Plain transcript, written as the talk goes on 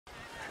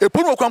A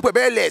poor company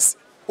be less.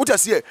 What I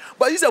see,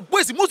 but it's a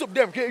boys. Most of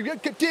them,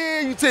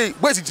 you say,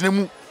 boys in the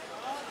moon.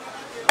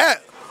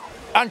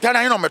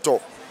 Antana no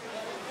meto.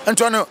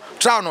 Antonio,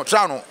 Trano,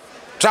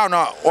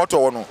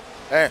 auto no.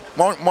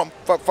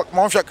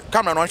 Monshak,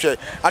 camera no share.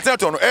 I tell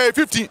you,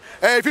 15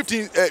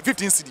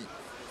 CD.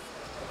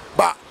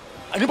 But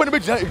anybody be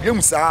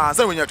games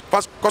so when you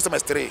pass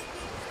customers 3.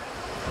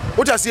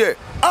 What I say,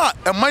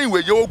 a money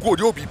where you go,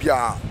 you'll be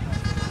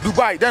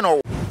Dubai, then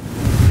all.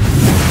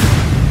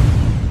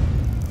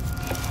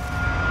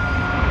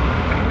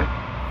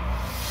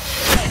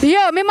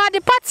 Yo, me ma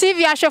Adepa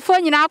TV ahwefo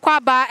nyina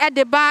kwaba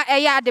Adepa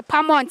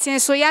Adepa mountain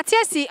so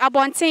yatiasi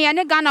abonten ye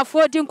ne Ghana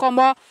fo di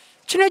nkomo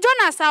Twene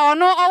Jonas a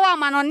ono owo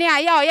amanone a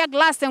ya oye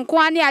glass nko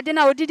ane ade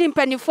na odidi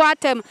mpanifo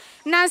atem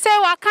na nse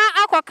waka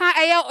akoka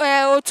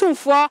eye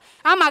otumfo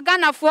ama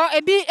Ghana fo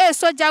ebi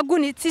soja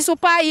guni ti so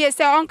pa ye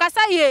se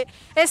onkasa ye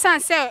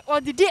esanse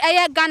odidi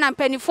eye Ghana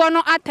mpanifo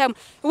no atem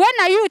when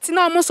na youth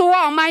na omo so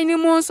wa oman ni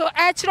mu so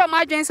e kire omo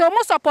adwen se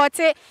omo support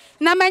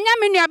na manya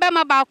me nua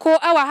ma bako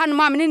e wa hanu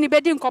ma me ni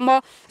bedi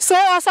nkomo so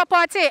o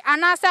support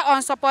anase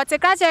on support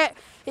kache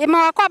e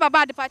ma wakwa baba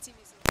Adepa TV.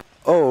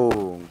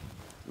 Oh,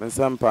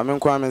 Mensampa,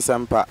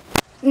 Mensampa.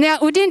 Ne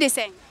udin de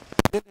sen.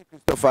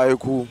 Christopher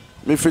Eku,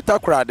 me frita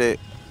krade.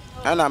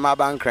 Ana ma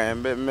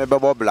bankran me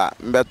bebobla,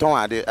 mbeton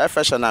ade, e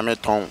fashion na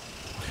meton.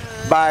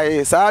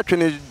 By sa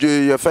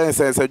Twene your friend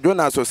says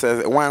Jonas so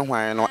says wan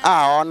no.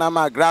 Ona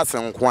ma grass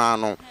nko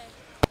ano.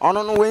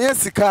 Ono no wenye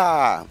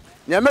sika.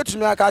 Nya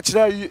metumi aka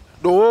kire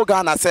do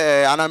Ghana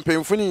say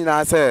anampemfu ni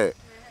na say.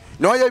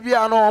 No ye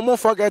bia no omo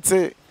forget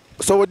it.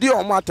 So di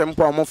omo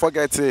atempo omo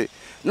forget it.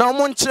 Na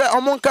omo nche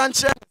omo kan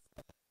che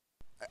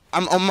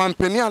am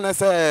mampeni ana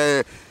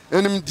say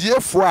enim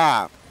diefo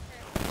a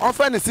on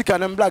fa ne sika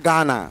ne mbla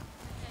Ghana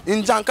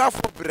injanka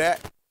fo bre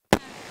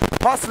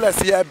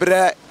hustlers ye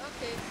bre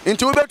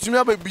into we betumi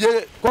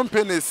ababie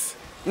companies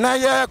na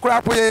ye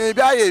krapo ye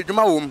bia ye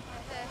adwuma wom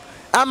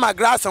ama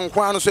grass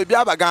nko anu so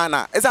bia ba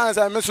Ghana esan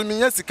say me so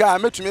minya sika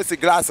metumi si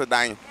grass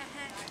dan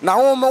na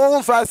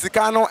wo fa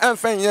sika no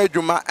emfa ye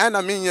adwuma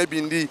na minya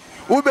bindi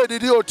wo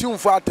bedidi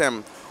otumfo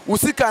atem wo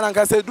sika na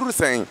nka say duru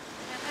sen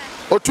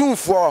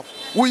otumfo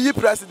wo yi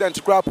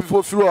president crap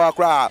people firo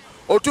Accra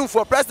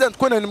otumfo president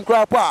ko nanim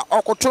crap a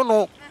okoto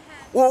no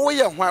wo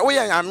ye hwan wo ye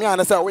nyame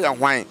ana say wo ye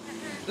hwan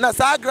na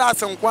sa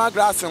grass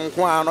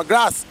nko no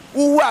grass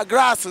wo a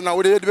grass na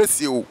wo de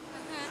besie wo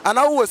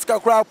ana wo sika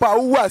crap a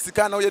wo a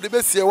sika na wo de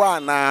besie wo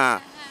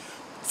ana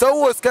so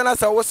wo sika na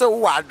sa wo se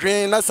wo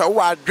adwen na sa wo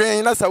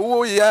adwen na sa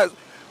wo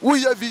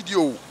ye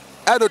video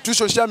add to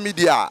social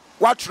media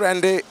what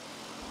trendy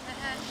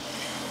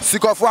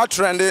sick of what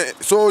trendy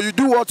so you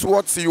do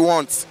what you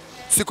want.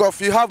 Sick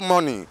of you have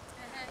money.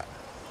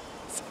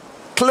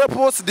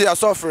 Cripples they are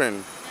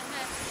suffering.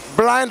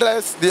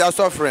 Blindless they are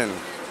suffering.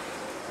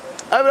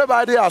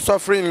 Everybody are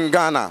suffering in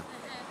Ghana.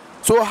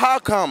 So how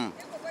come?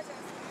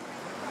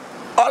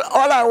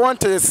 All I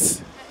want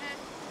is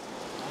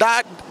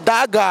that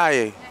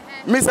guy.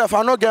 Myself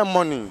I no get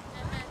money.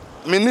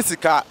 Me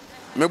nisika,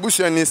 me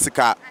bushe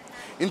nisika.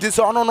 Inti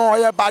so no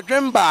oye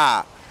badwem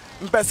ba.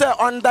 Mpese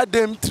under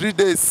them 3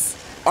 days.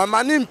 On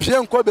mani mpie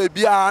nko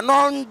baby a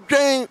no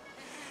dwen.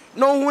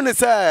 No one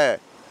say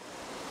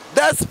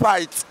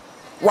despite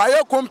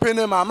why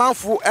company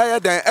mamanfo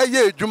den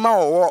adwuma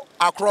wo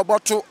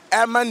akroboto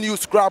ema new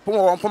scrap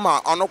wo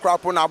poma ono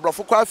crap na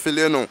abrofo kwa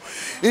fele no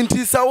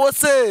nti say wo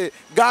say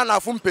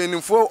Ghana fo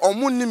mpanimfo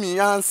omunnim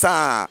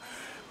yansa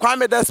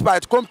kwame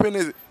despite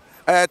company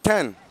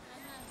 10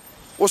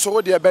 wo so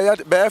wo de be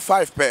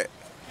 5 pe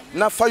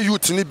na fa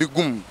youth ni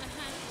bigum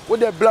wo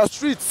de block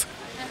street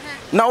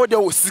na wo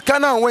de sika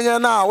na wanya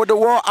na wo de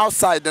wall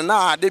outside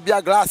na de bia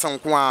glass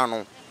nko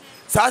ano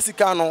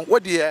Sasika no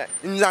what the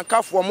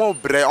nyankafo mo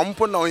bre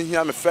ompo na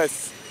ohia me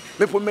first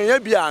me po menya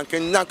bia nka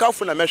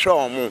nyankafo na mehwe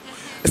omo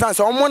esan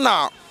se omo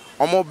na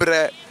omo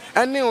bre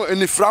ene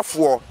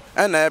enifrafo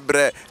ena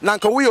ebre na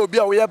nka wo ye obi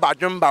a wo ye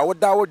badwemba wo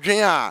da wo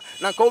dwen a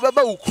na nka wo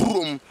beba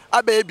ukurom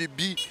aba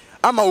bibi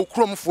ama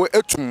ukuromfo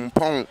etum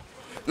pon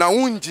na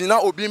wunji na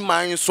obi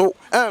man so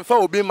emfa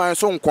obi man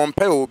so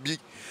nkompe obi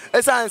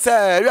esan se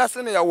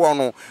wiase ne ye wo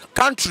no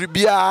country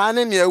bia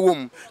ne ne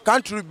ewom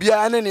country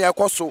bia ne ne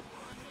ekoso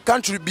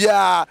country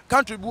bua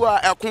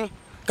ekun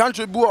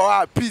country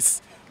bua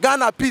peace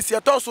Ghana peace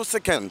yet also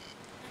second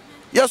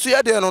yes we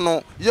there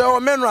no your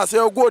minerals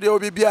your gold your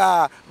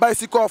bibia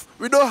bicycle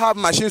we don't have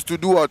machines to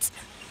do what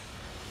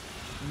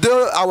do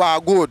our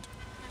good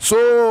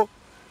so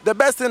the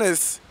best thing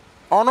is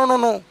oh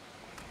no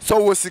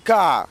so we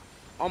sika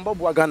on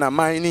bobo Ghana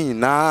mining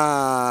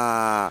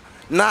na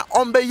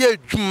ombe ye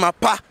dwuma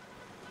pa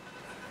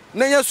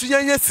na yesu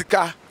yenye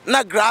sika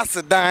na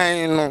grass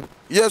dan no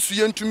yesu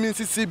yentumi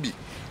sisibi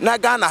na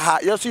Ghana ha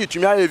yeso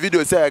yitumi aye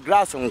video say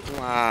grass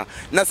nko a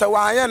na say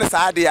wan ye ne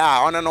saade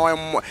a on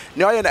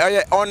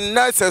no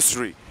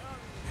unnecessary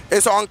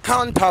it's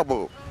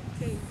uncountable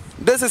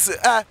this is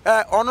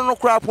on no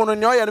crap on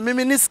no ye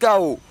me niska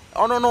o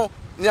on no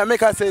nya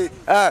make I say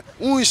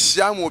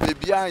unhia mo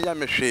bebia ya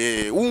me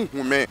hwe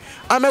unhume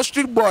I'm a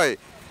street boy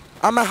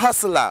I'm a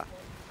hustler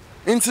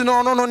Inti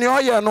no ni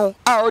oye no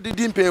a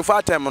odidi mpemfo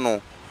atem no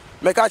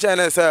meka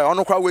chene say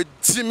ono kwa we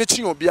ti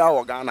mechi obi a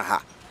wo Ghana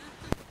ha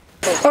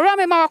Ora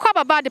me ma wakwa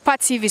baba Adepa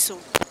TV so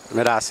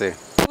me da say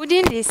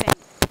within this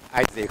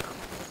Isaac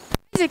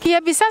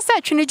ye bisa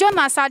say Twene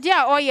Jonas ade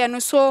a oye no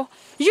so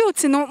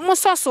youth no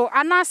musoso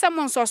anase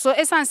monsoso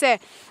esan say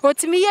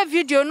otimi ye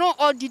video no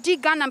odidi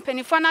Ghana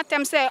mpanifo na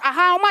tem say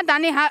aha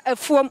omadane ha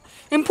afuom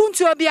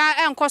impuntu obi a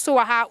enkoso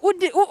wa ha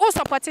u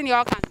supporting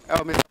your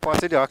can me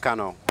support your can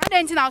no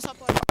adenti na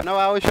support na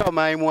wa show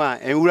my mu a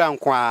enwura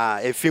nkwa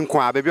efi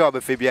nkwa bebi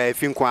obefe bia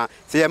efi nkwa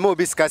se ye ma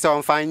obi sika se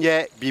on fan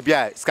ye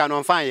bibia sika no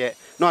on fan ye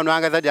no ono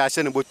angaza dia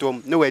hye ne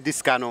botom ne we di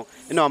sika no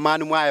na o ma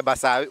no mu aye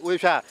basa we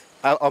hwa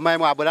o mai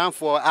mu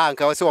abodanfo a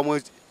nka we se o mo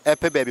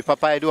epe baby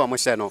papa edu o mo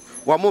hye no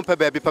wo mo mpe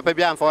baby papa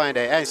bia amfa wan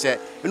dey enhye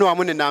ne o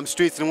mo ne nam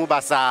street no mu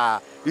basa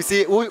you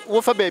see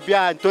wo fa baby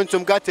a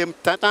tontom gatem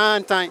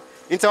tan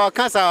into our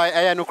cancer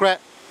eye no kre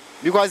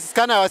because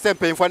sika na o se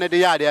mpemfo ne de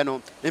ya de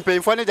no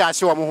mpemfo ne de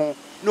hye o mo ho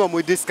no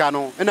mo diska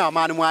no na o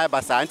ma no mu aye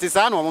basa nti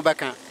sa na o mo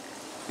beka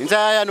nti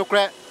aya no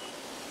kre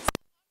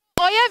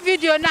oye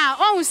video na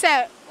ohun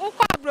se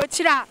ukwa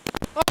brochira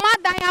o ma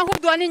dan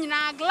ahudo ni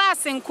nyina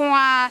glass nko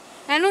a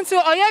enu nti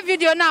oye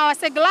video na o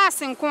se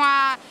glass nko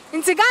a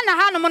nti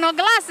Ghana ha no no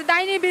glass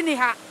dan ni bi ni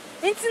ha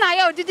nti na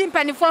ye odidi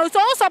mpanifo so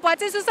o support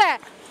so se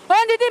o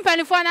didi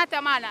mpanifo na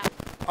temana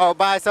oh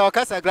by so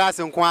kasa glass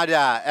nko a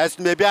dia es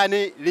maybe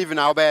ani live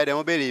na obey dem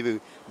obey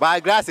live by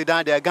glass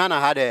dan there Ghana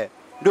ha there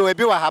do we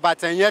bi wa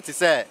habatan yet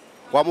say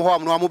wo mo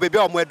hom no mo bebi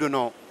o mo edu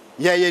no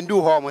ye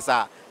ndu hom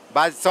sa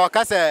but so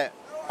kasa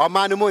o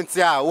ma no mo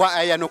nti a wa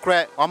eye no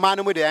kre o ma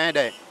no mo de en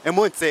de e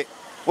mo nti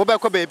wo be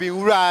ko baby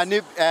wura ni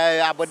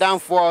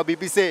abodanfo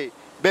bibi say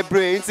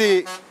bebre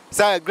nti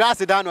say glass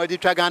down o di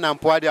twa Ghana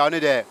mpo de on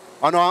de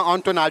ono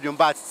onto na adwum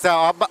but say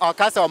o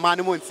kasa o ma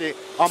no mo nti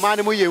o ma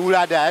no mo ye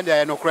wura de en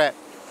de no kre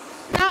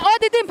na o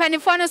didi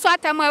mpanifo no so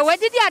atama we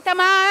didi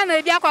atama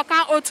na bi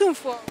akoka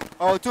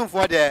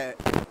otumfo de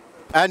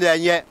and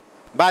yeah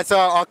but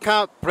so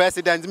can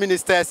president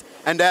ministers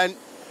and then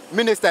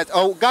ministers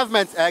or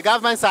government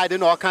side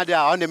no can there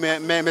on the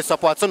me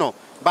support no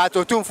but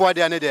otumfo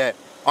there there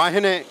on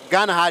hene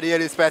Ghana had the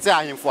respect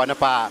ahimfo no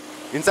pa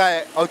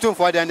inside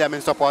otumfo there me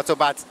support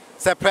but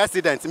say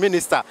president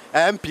minister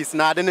MPs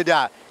na de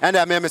there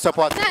and me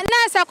support na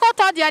say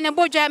koto there ne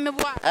bodwa me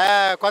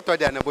bo koto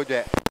there ne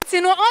bodwa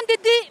sino on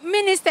the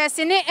ministers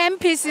ni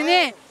MPs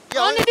ni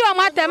on the o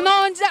matem no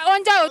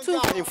onja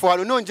otumfo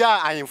ahimfo no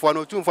onja ahimfo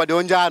no otumfo de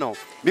onja no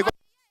because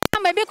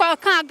maybe ko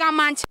kan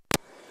gamanch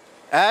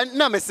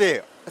na me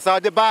say so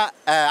the ba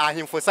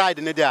ahimfo side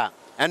ne there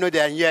eno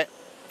there here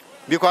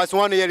because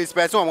one year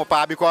respect one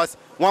pa because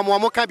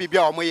one can be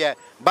bia omo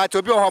but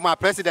obi o my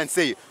president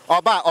say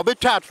oba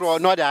obetwa atro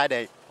no there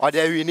dey or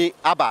there wini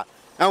aba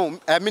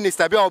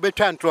minister bia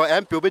obetwa atro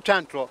MP obetwa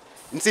atro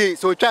nti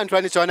so twa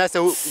atro ni so na say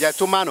ye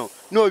to ma no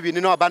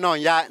wini no oba no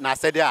ya na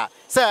say there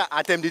say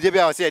atem dide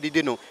bia o say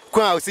dide no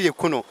kun a o say ye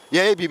kuno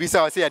ye bibi say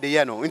o say de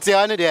ye no nti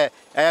one there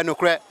no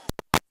kre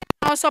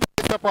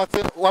support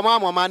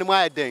wama no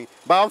ma den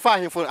ba on fa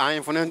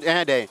ahimfo no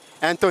den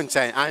ento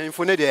nchan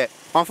ahimfo no de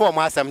on fa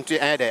mo asem to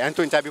den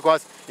ento nchan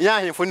because ya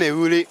ahimfo na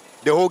ewuri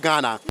the whole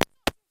Ghana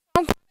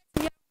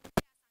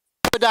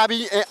da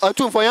bi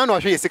otumfo ya no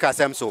hwe yesika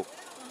sem so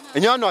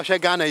enya no hwe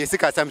Ghana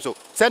yesika sem so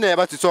se na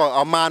eba tuto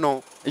o ma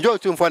no eje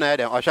otumfo na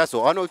den o hwe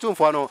so ono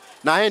otumfo no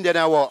na hende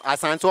na wo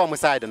asante o mo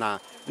side na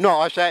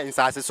no o hwe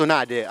insase so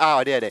na de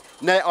o de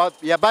na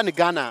ya ba ni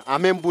Ghana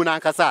amembu na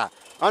nkasa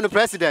on the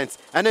president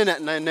and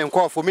then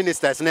call for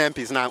ministers and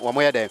MPs now wo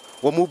moye dem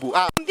wo mubu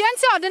ah bi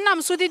enti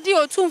odinam so didi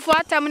otumfo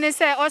atam ne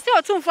say o say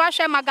otumfo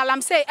ahwe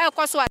magalam say e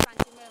koso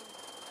asante mem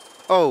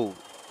oh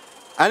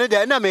and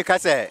then na make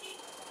say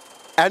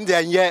and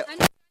then yeah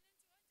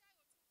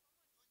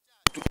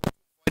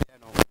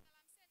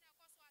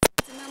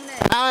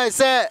I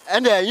say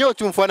and then you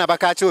otumfo na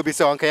baka che obi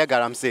say on kaya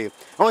garam say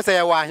on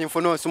say wa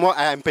ahimfo no small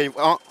pen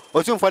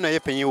otumfo na ye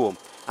penyi wo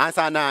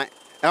ansa na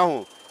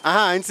ehun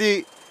aha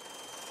nti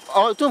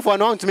otumfo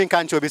no ntumi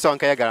kan che obi so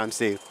nka ye garam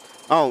say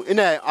oh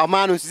ina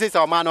amanu say say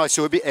amanu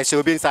she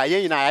obi nsa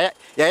ye nyina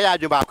ye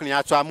adweba akunu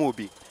ya to ama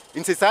obi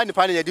nti sa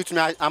nipa ne ye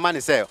ditumi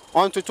amane say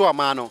on toto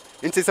amanu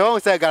nti say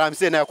won say garam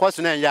say na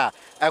ekoso na ya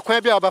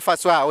ekwan bia obafa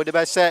so a wo de be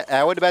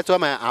hye wo de be to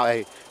ma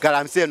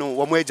garam say no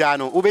wo mo agya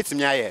no wo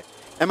betimi aye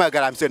e ma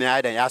garam say no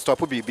ya den ya stop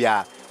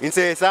bibia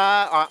nti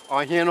sa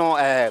ohin no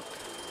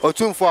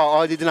otumfo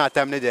all did na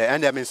time ne there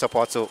and them in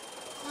support so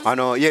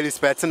ano ye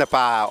respect na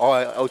pa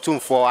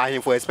otumfo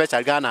ahimfo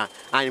especially Ghana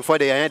ahimfo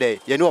de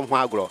ye no ho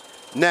agro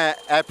na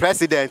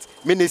president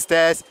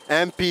ministers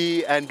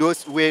MP and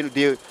those way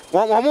they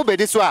one mo be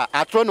this so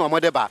atro no mo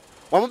de ba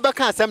one be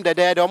kan asem de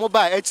de mo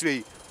ba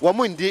actually one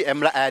mo ndi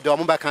emla de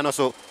mo be kan no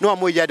so no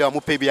mo ye de mo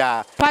pe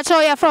bia pacho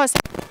ya frost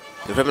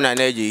the femina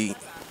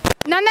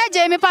na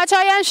neje mi pacho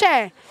ya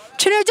nhwe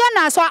Twene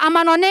Jonas so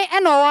amanone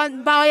eno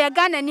ba ya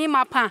Ghana ni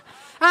mapa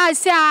I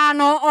say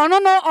no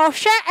or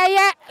share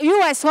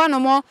US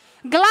one more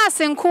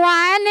glass and coin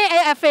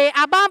AFA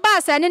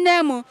abamba and in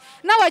name.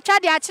 Now I try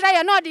the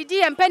actually no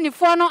the and penny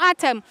for no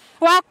atom.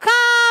 Well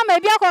come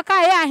maybe I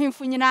can him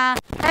funina.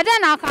 And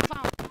then I'll come.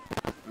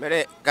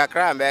 Mere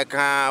kakra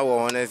mbeka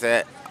won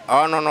say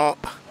no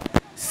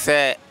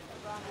say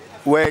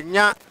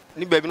wenya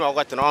ni baby no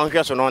got no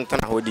hwe so no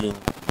ntana hodin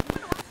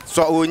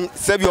so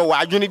se bi o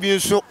wadwene bi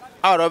nso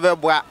awro be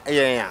boa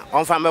yen ya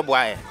onfa me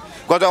boa ye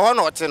godo ho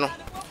no ote no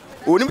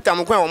onim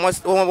tamkwan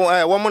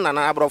wo mo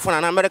nana abrofo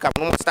na America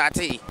no start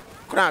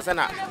kura se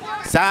na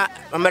sa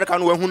America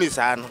no wahu ni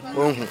sa no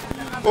wahu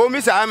o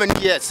mi sa many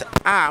years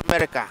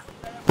America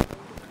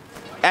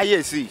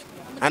ayesi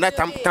ana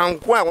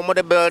tamkwan wo mo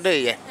de build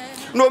ye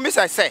no mi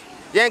say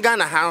yen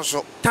Ghana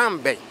hanso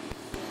tambe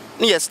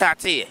ni ye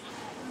start here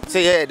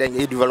say yeah then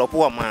you develop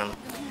one man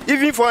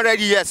even for 400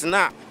 years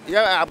now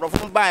yeah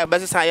abrofo buy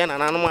best say na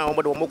nanu ma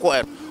wo de wo ko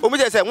o mi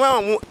say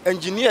wan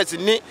engineers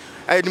ni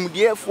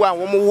animdiefo a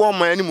wo wo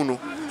man animu no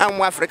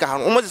am Africa ha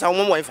wo say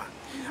wo ifa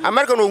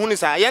America no huni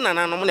say yeah na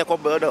nanu ne ko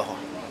build ho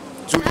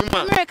so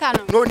hima America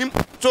no nim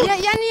so yeah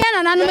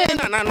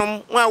na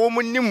nanu wa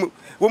wo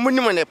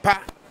nim ne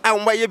pa a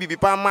wo ba ye bibi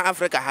pa ma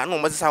Africa ha no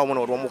mo say wo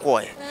no wo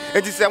ko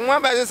enti say wo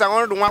ba say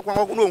wo do wa kwa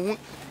no hu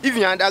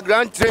even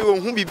underground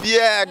train who be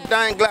beer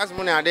dying glass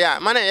money there.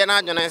 Man, you're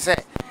not going to say,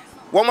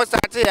 one more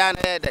start here and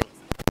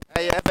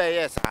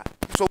yes,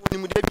 so we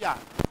need to be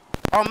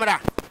Omra,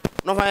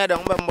 no fire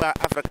down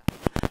Africa.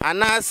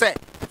 And I say,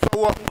 so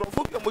what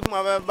put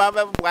my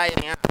Baba Why?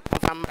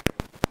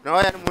 No,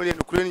 I am willing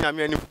to clean your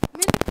menu.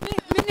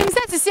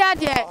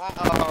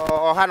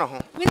 Oh,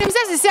 Hano. Minimum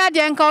says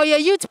and call your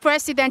youth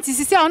president.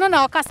 Is say on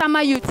our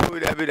customer youth.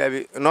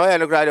 No, I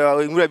look right.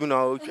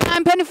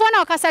 I'm penifone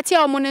or cassati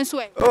or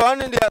monensway. Oh,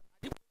 on in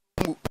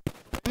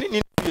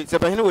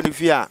the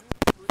fear.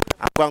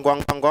 I'm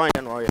going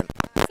and oil.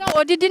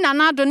 So, didn't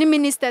another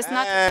ministers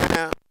not?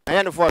 I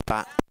had a fault.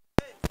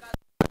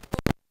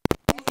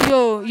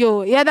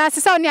 Yo, yeah,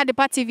 that's how near the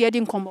party we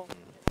didn't come.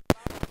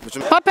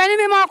 What penny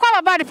me more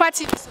about the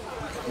party?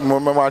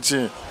 Mama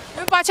Martin.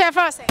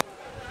 First.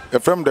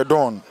 From the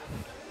dawn.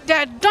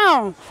 The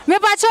dawn. Me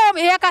pacho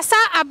e kasa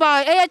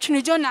about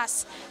Twene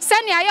Jonas.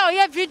 Send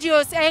ya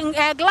videos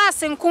and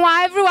glass and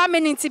kwa every 1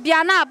 minute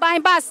bia na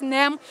buying bus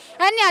name.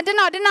 Any ade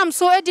na dem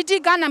so edidi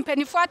Ghana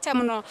mpanifo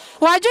atem no.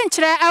 Wadwen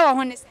kire e wo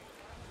ho ne.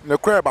 Ne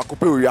kra ba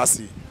kope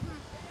wiase.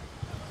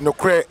 Ne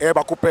kra e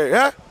ba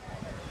kope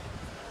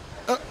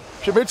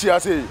Hwebeti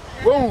ase.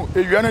 Wo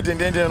ewia ne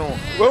dendenden no.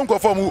 Wo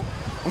nkofo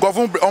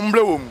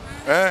omble wo mu.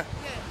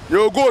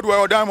 You gold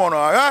where diamond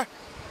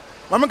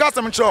Mama got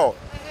some show.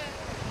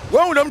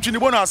 When them Twene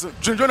bonus,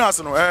 Twene Jonas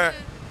no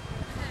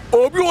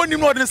Obi woni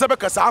no de sebe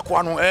kasa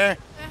akwa no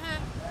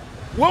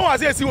When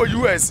was he see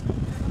US?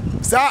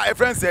 Sir a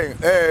friend saying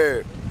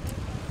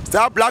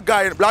sir black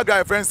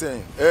guy friend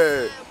saying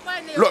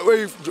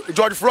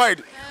George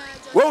Floyd.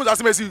 When was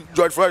I see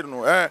George Floyd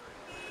no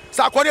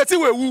Sir kwa dey ti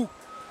wewu.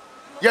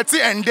 Yeti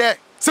ende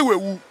se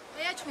wewu.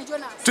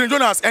 Twene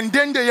Jonas and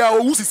then they are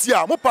owu sisi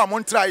a mo pa mo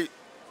try.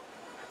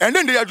 And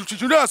then they are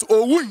Jonas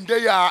or wound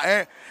they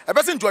are a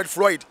person George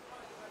Floyd.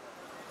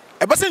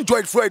 A person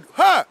George Floyd.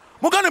 Ha!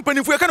 Mogana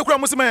penny for a kind of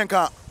crime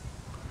Muslimanka.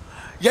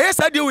 Yes,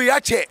 I do we are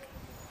che.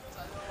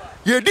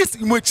 Ye this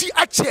muchi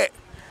a che.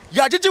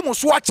 Ya jiji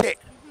muswache.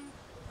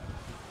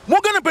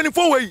 Mogana penny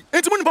for way.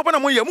 It's money papa na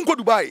moya munko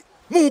Dubai.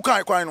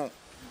 Muka kwano.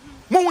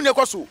 Mu ne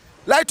kwaso.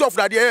 Light off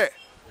that air.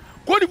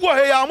 Cote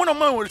d'Ivoire here, I'm on a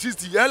man with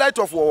 60. Light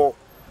off war.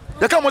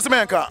 The come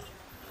Muslimanka.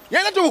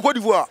 Ya na to Cote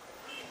d'Ivoire.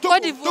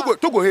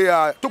 Togo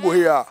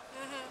here.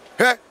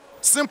 Hey,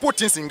 simple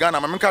things in Ghana.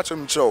 I'm catch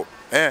him show.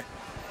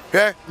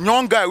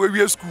 Young guy where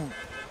we school.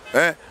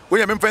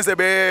 When you friends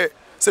say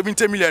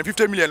 70 million,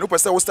 50 million, no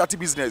person will start a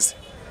business.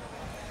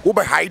 Go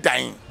by high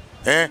dying.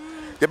 They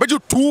bet you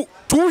 2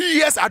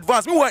 years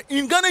advance. Me were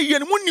in Ghana here.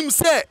 Munim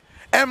say,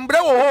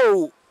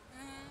 emblewo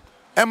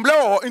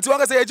into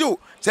one say you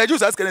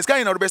as can sky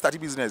in our best start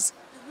business.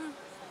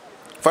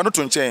 For not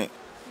to change.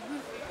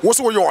 What's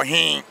what your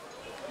hand?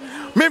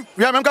 Me,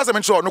 we have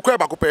them sure no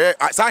crab pay.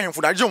 I saw him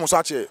for that Jonas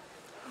such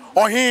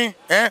on him,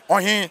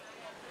 on him.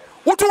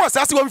 What was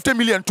asking 50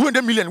 million,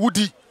 200 million,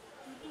 woody?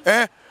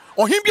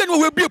 On him,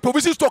 will be a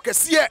provision stock.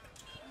 Say,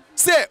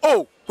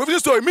 oh, provision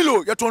store,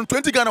 Milo, you're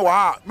 20 Ghana,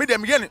 wow, made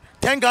them again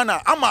 10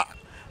 Ghana. Ama,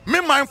 me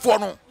mind for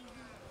no.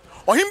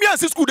 On him, be a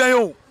school, day,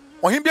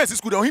 on him, be a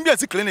school, on him, be a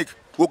clinic.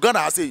 We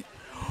Ghana, say,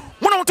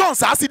 one of them,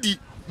 Sassy,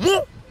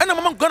 more, and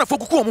I'm gonna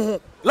focus on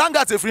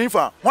Langards, a free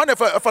infant, one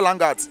for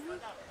Langards.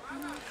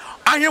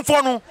 I am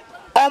for no,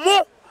 or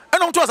more,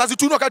 and on to us as you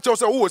do not catch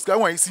yourself. Oh,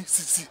 Sky,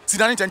 see,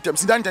 down in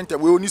tentem,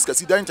 we only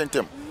see down in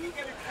tentem.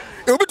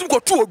 A bit go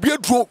to a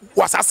beard draw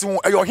was asking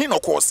your hin,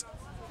 of course.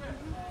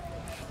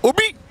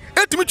 Obi,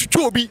 ultimate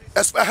to Obi,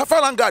 as a half a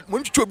Langard,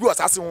 when you was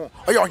asking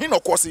or your hin,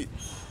 of course. And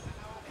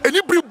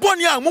you bring 1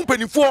 year,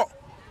 Mumpany for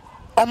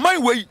on my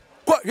way.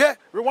 Yeah,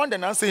 Rwanda,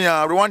 and saying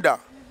Rwanda,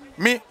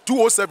 me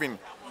 207.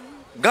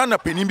 Ghana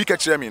penny be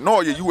catch me,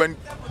 no, you UN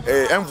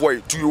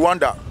envoy to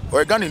Rwanda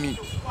or Ghanaian.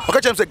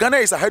 Okay, Ghana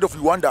is ahead of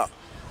Rwanda.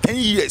 10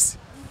 years.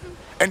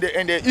 And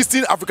the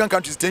Eastern African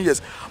countries 10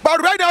 years.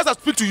 But right now, as I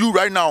speak to you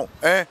right now,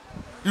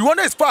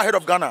 Rwanda is far ahead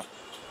of Ghana.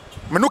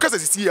 Menukas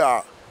is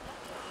here.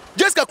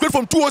 Just calculate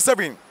from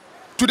 2007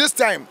 to this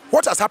time,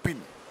 what has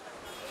happened?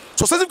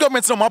 So, sensitive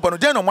governments no matter,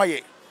 they no matter.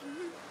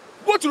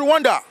 Go to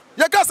Rwanda.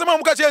 You can't say,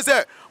 "Muka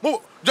say,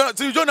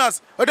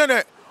 Jonas."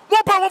 Then, "Mo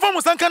pa mo fa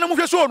musanka na mo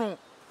hwe show no."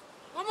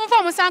 Mo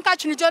fa musanka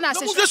chini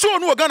Jonas. Mo hwe show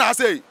no Ghana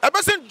say. I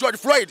be send George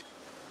Floyd.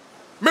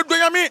 Me do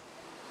yami.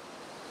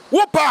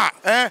 Wo pa,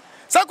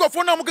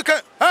 sankofo na mo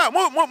keke,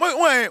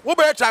 wo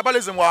be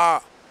tribalism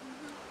wa.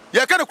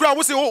 Ya ka kura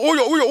wo say wo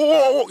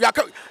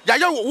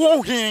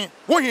hin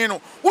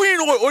no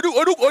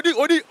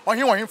odi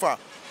ohin fa.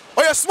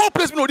 Oh, yeah, small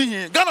place no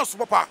di Ghana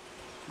super papa.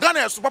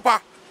 Ghana super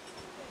papa.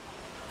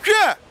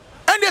 Hwe,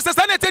 and the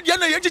sanity dey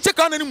na ye check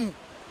Ghana ni mu.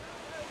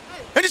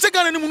 And check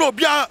Ghana ni mu no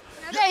bia.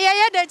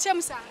 Yeah, dey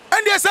chem sa.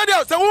 And they said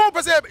say wo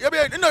pese ye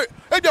be no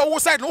e dey wo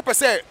side no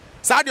pese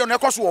sa dey no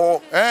ekoso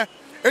ho,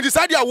 And the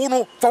side ya wo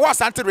no for what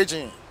Asante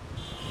region.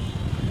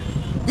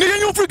 Ni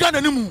yen free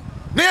Ghana ni mu.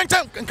 Na yen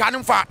nka ne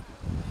mfa.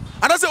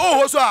 And I say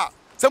oh so a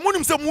say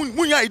munim say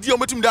munya idea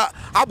ometum da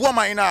aboa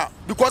man na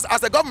because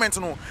as a government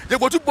no they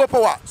go to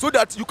power so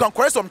that you can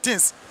correct some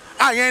things.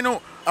 Yen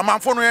no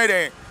amanfo no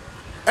yen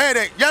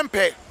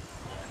yempe.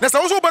 Na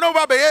say so ba no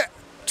ba be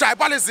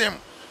tribalism.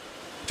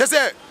 Just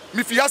say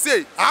me fi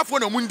say afo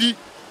na mundi.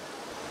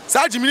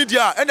 Sa jimini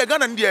dia and the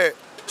Ghana dia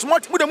small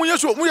mu de munya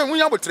show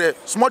munya botre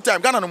small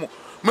time Ghana no mo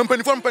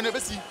mpanifo be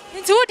si.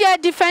 Nti wo dey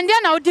defend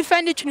na wo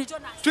defend Twene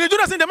Jonas. Twene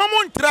Jonas in the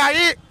mamon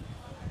try.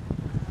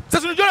 Say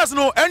Twene Jonas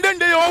no and then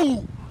they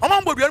all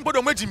Omo mbodua no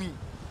bodo magimi.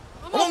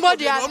 Omo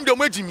mbodua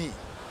magimi.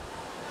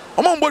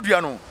 Omo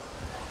mbodua no.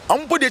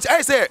 Omo mbodua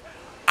I say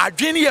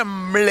adwene ye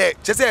mle.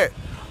 Che say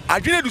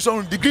adwene do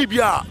some degree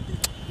bia.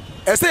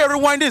 I say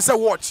rewind say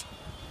watch.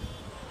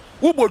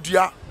 Wo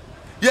bodua.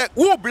 Ye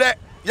wo ble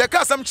ye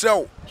ka sam kire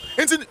wo.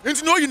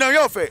 Nti no yina ye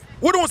ofe.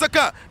 Wo don say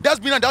ka that's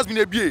been a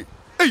bie.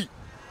 Hey.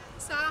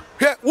 Sir.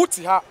 He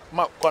wuti ha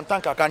ma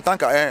kantanka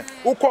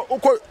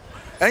Ukọ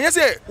enye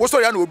say wo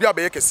so ya na obi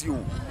abaye kesi o.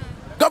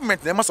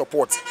 Government never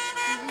support.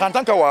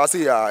 Kantanka wa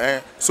say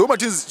so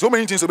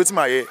many things obeti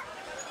ma ye.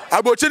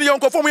 Abochi ni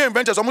yonko form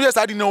inventors so mo yes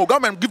adi no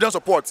government give them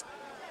support.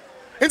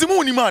 Enti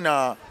mu ni man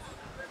na.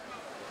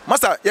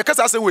 Master ye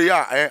kasa say we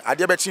ya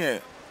ade be chi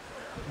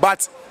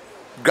but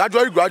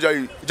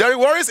gradually Jerry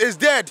Warris is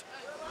dead.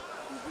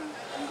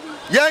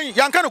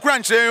 Yan kan kura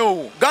nche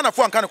o Ghana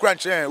for kan kura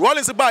nche.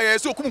 Rollins ba ye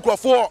so kum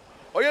krofo.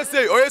 Oye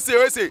say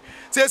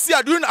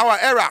see during our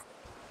era.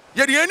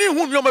 Ye de ani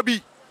hu nyoma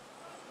bi.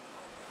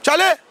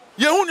 Chale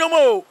ye hu nyoma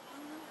o.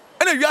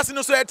 Ene wiase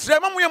no so e tre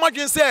mamu ye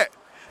madwen se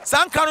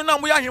sanka no na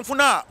mo ya hemfo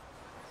na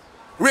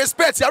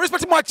respect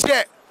mo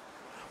che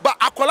but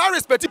akola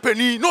respect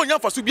pani no nya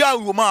faso bia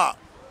wo ma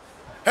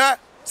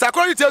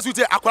security tells you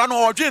akola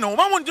no odwen no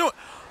mamu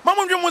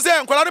ndwen mo se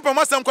akola no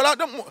pama sam akola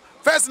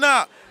first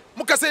na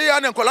mo kase ya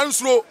na akola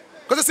nsuro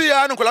kase se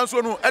ya na akola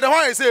nsuro no e de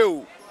ho say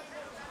o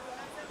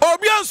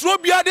obi ansuro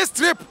bia this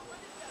trip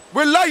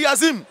wallahi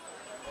azim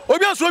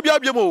obi ansuro bia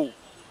bia mo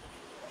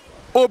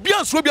obi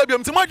ansuro bia bia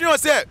mo madwen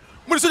say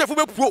mo so defo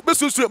be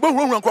susu be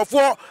hurun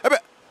nkofo ebe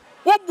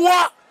wo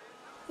boa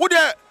wo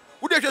de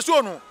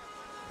hweso no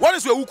one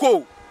is we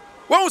wuko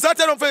when we start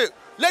telling them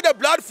let the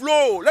blood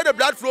flow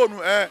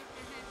no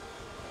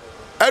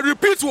a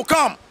repeat will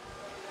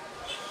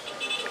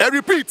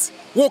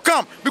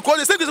come because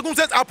the same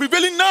circumstances are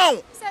prevailing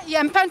now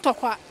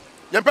yempentokwa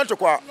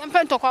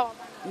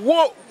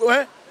war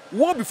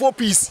before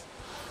peace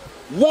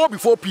wo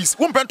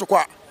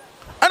mpentokwa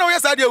ana we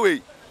say dey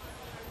way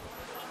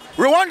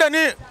Rwanda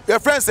ni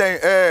your friends say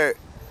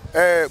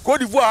Côte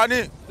d'Ivoire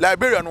ni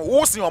Liberia no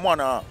wo sin omo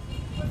na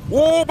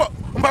wo mpa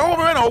wo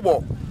na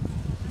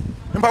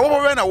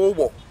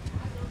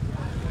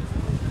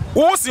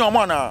wo sin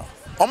omo na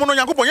omo no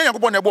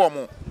Yankopon na ebo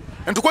omo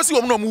ntokosi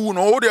omo no mu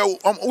no wo de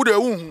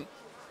hu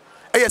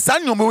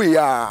san no we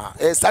ya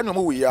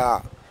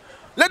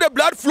let the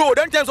blood flow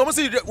then times omo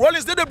see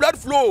Rollins let the blood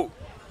flow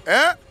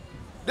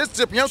this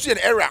trip yan so an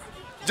era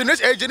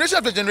generation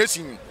after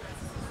generation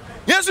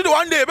yes the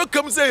one day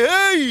come say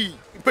hey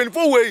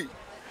painful way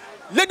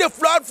let the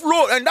flood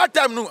flow and that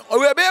time no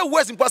we be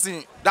worse in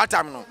person that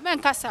time no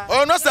men kasa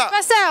oh no sir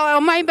kasa o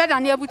man better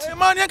na ebutu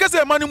man yan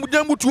kasa man mu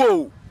dan butu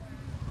o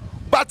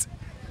but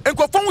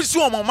enkofon wi si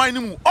o man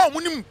mu o mu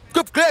nim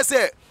clear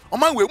say o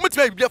man we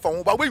mutima bibia fa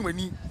ho ba we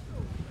wani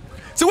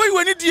say we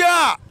wani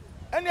dia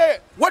and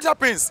what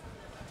happens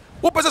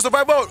what person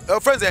survival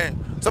friends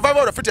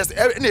survival of the fittest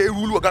na e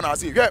rule Ghana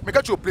say make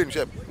catch your plane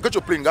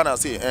Ghana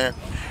say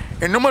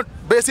and no man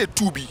be say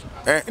 2B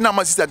ina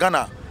ma sister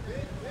Ghana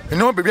and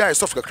no baby I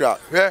soft kakra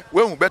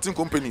we betting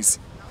companies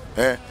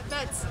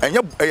and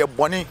you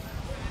boni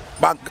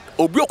but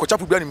obi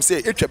okochapu bia nim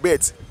say etwa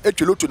bet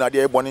etwa loto na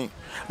de boni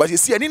but you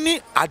see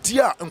any ade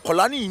a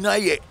nkola ni ina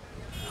ye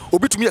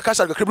obi tumi e cash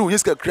kakra bi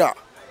wonyes kakra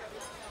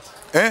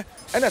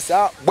and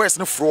say boys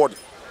no fraud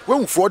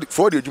we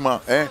fraud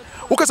ejuma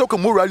wo kasa ko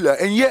moral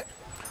enye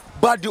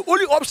but the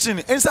only option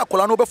ensa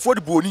kola no be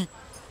fraud boni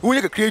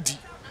wonye kakra di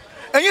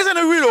enye say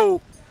na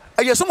real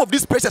some of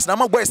these pressures na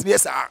my boys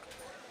yes ah.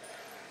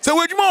 So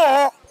we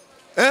more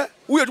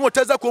we do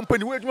Tesla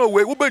company we do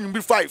we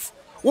be 5.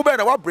 We be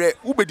na wa bre,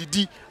 we be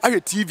didi, aye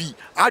TV,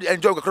 I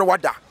enjoy kakra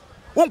wada.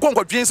 Won kon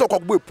kwadwen so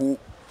kokbo epo.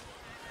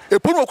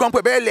 Epo no kwan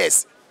be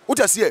less. What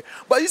you see?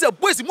 But these are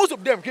boys, most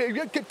of them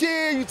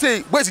you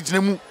say boys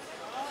jinemu.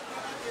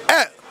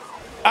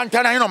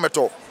 Antana ino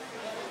meto.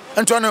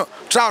 Antono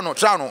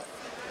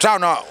trial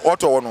no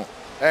auto no.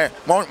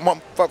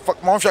 Mon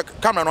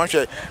camera no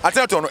share.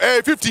 Atento no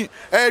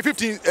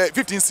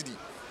 15 CD.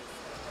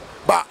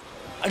 But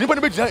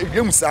anybody be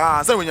jina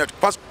say when you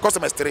pass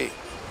customers 3.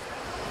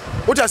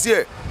 What you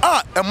see?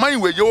 A money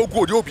where you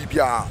go you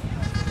bibia.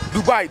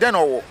 Dubai then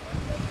or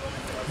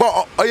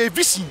but a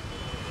vision.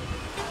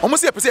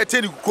 Almost a percent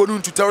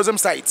to terrorism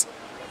sites.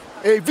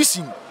 A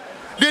vision.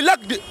 They lack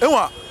the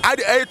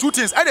two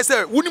things. I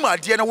say Unima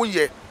Diana 1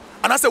 year,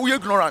 and I say we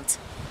ignorant.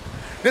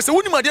 They say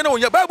Unima Diana 1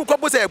 year, Bible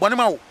couple say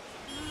Bonimao.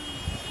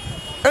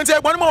 And say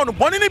Bonimao,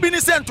 Bonini Bini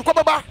sent to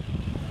Copaba.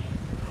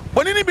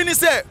 Bonini Bini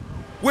say,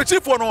 we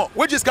chief for no,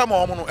 wages come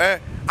on, I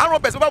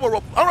don't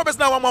best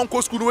now among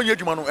co school when you're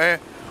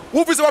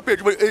who is our page,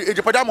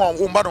 Japadamo,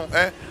 Umbano,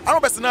 I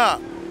don't best now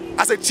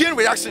as a chain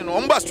reaction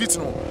on Umba streets.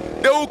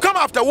 They will come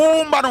after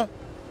Umbano.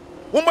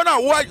 Woman,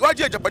 why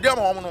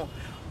Japadamo?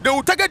 They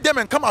will target them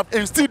and come up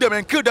and steal them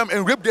and kill them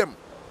and rape them.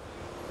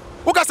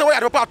 Who can say why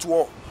Adepa to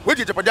war? Where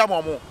did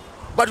Japadamo?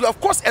 But we have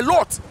caused a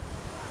lot.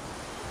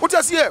 What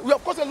is here? We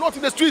have caused a lot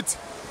in the street.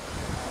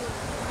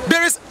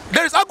 There is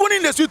agony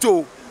in the street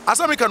too. As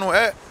I can know,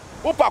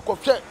 Opa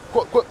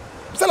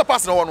sell a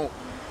pass no one.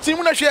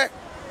 Simuna share.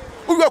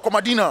 We are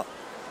Comadina.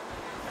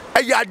 A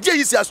idea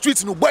is a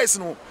street no boys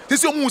no.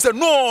 This young said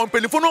no,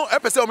 Pelifono,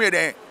 episode me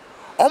there.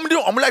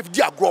 I'm life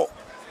dear grow.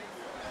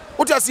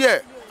 What you see?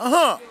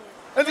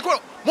 And the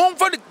mon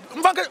for the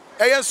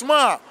a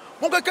small.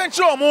 Monka can't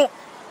show more.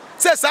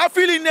 Says I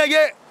feel in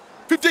there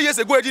 50 years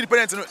ago,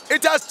 independence.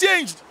 It has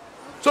changed.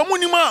 So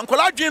Munima,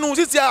 collagen,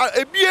 this year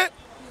a beer.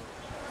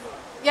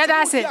 Yeah,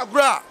 that's it.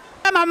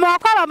 I'm more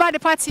call about the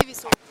party.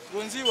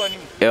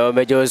 Yo,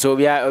 Major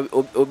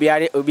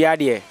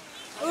Obiadi.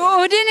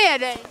 Oh,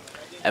 didn't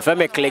I found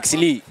me clicks.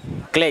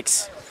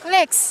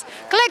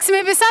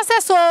 Maybe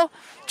so.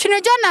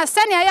 Jonas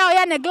send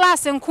ya na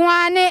glass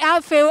nkwane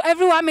alfe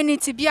every 1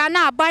 minute bia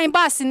na ban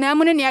bus na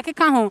mu ne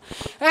yakeka ho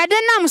e de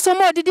nam so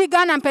mo didi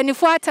Ghana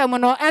mpanifo atam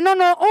no eno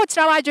no o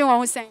tra wadwen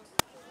wo sen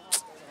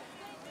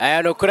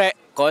no kure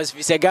cause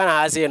we say Ghana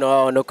has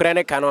no kure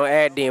ne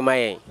kano din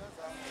mai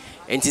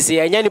enti se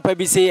anya nipa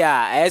bi se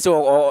ya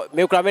so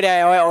me kura me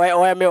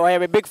I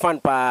am a big fan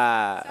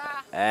pa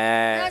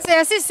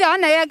say sisi on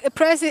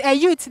na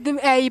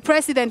youth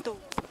president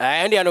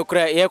and ya no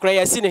kura ye kura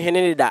ya sini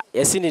hene da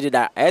ya sini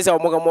da ese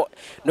omoga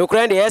no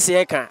kura de ese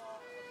ye kan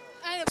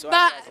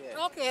but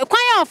okay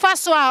kwan ya ofa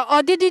so a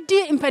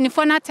odidi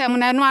mpanifo na tem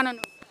na eno ano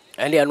no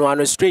and ya no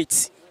ano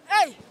straight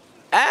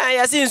hey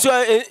ya sin so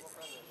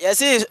ya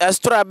si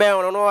extra be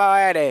no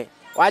wa de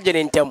wa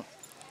gene ntem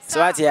so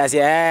what ya say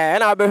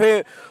na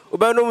obehwe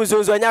ubanu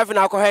musonso anya fi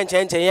na akọ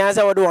henchen ya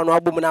say wode wono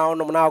abum na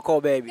wono na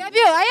akọ baby ya bi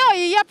o ayo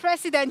ye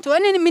president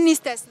oni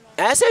ministers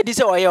say di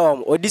say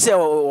oyom odi say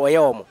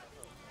oyom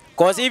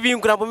cause even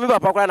kuna me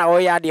papa kwa na wo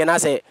ya de na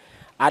say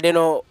ade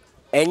no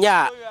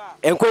enya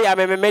enkoya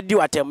me di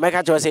watem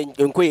meka cho say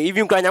enkoya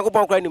even kuna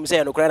yakopon kwa nim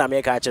say no kra na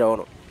meka kire wo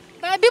no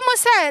baby mo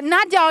say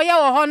na dia oye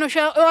wo ho no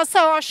hwe o say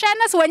o hwe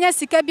na so wanya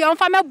sika bia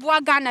onfa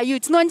meboa Ghana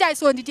youth no njai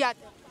so ndidi ate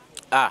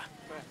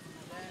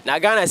na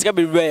Ghana sika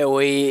bibe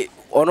we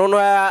ono no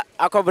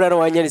akobre no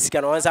wanya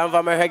sika no onsa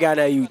mfa me hwe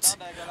Ghana youth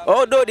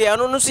although they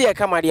ano no so ye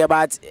kama dia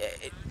but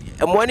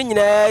money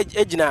nyina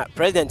ejina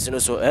president no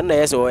so en na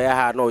yes o ya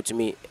ha no to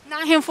me na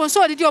hemfo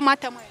so didi o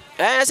matam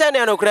say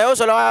na no kra o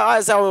so lo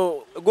asa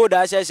go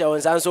da sheshe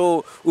onsa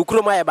so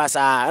ukroma ye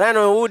basa na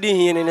no wudi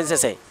hin ni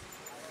sese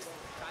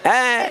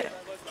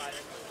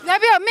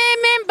Nabio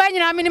me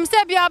banyina minim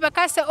say bia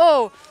obeka say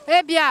oh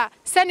ebia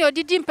send your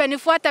didi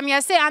mpanifo atam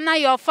ya say ana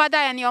your father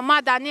and your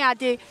mother ne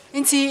ade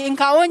nti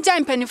nka onja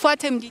mpanifo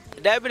atam di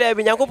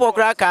Dabi nyankopon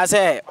kra ka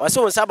say o se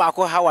onsa ba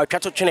ko ha wa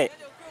twato twene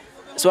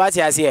so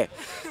ati ase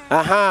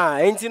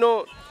enti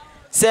no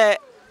say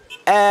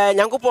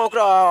nyankopon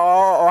kra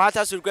o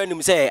hata suru kra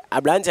nim say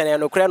ablante na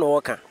no kra no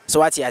woka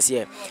so ati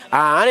ase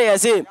ana ya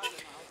say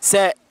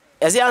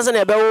ansa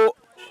na be wo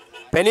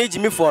pani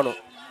jimi fo no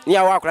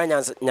ya wa akra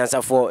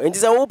nyansa fo enti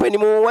say wo pani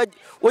mu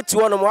woti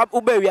wo no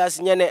wo ba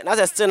wiase nyene na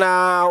say still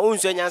na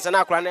unsu nyansa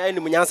na akra na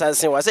anim nyansa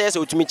sen wa say yes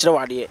otumi kire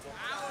wade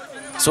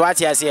so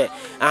ati ase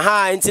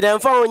enti na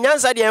mfa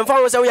nyansa de mfa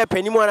wo say wo ya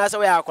pani mu na say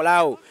wo ya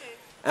akra o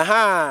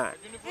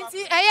nti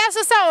eya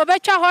so say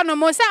obetwa ho no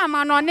mo say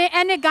amano ne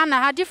ene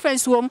Ghana ha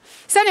difference wom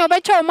say ne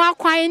obetwa o ma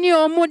kwan ni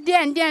o mu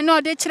den na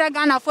o de kire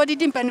Ghana fo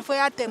didi mpanifo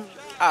ya tem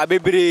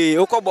bebre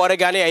okobore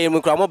Ghana ya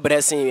yemu kra mo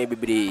bressing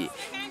bebre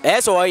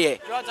so oye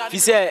fi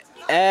say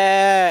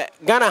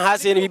Ghana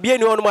has any be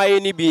any on my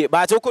any be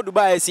but oko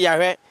Dubai see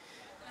ahwe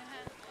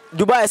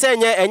Dubai say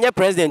enye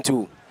president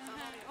too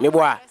me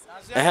boa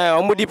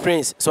Omudi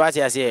prince, so what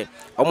I say.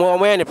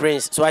 Omo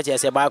prince, so what I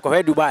say. But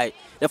I Dubai,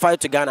 the fight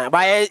to Ghana.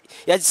 But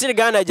you see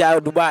Ghana,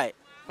 Dubai.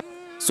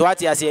 So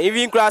what I say.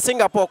 Even cross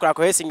Singapore,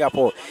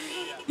 Singapore.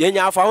 You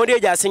know, found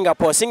it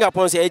Singapore.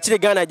 Singapore say actually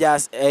Ghana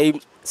just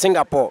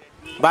Singapore.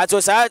 But so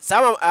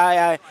some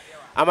I'm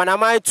an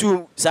amount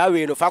to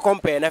Sawi no fa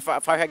compare na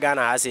fa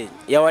Ghana I say.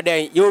 You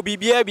then you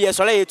be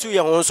so like 2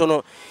 years on so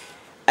no.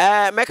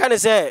 Mechanic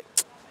say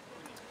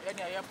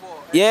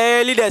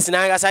yeah leaders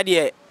na gasa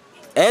de.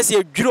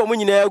 Ese dwuro mu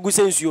nyina agu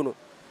sensuo no.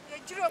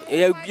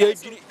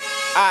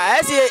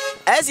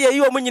 Ese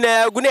yi o mu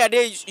nyina agu na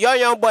de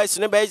young boys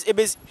no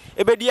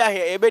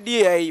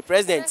ebedi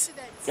president.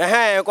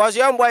 Because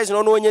young boys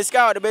no onye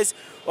sika or the best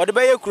or the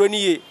be kuro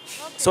ni ye.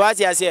 So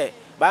what I say.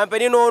 Ba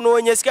mpani no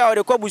onye sika or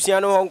the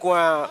kobusia no honko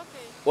a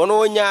ono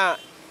onya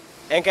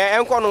enka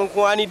enko no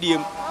nko ani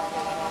diem.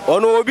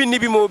 Ono obi ni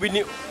bi mo obi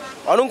ni.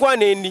 Ono nko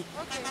na eni.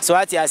 So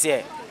what I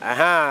say.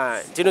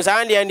 Tinu sa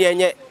ande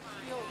enye.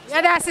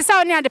 Ya da sisa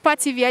oni Adepa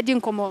TV adi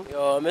nkomo.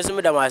 Yo, meso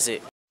me damase.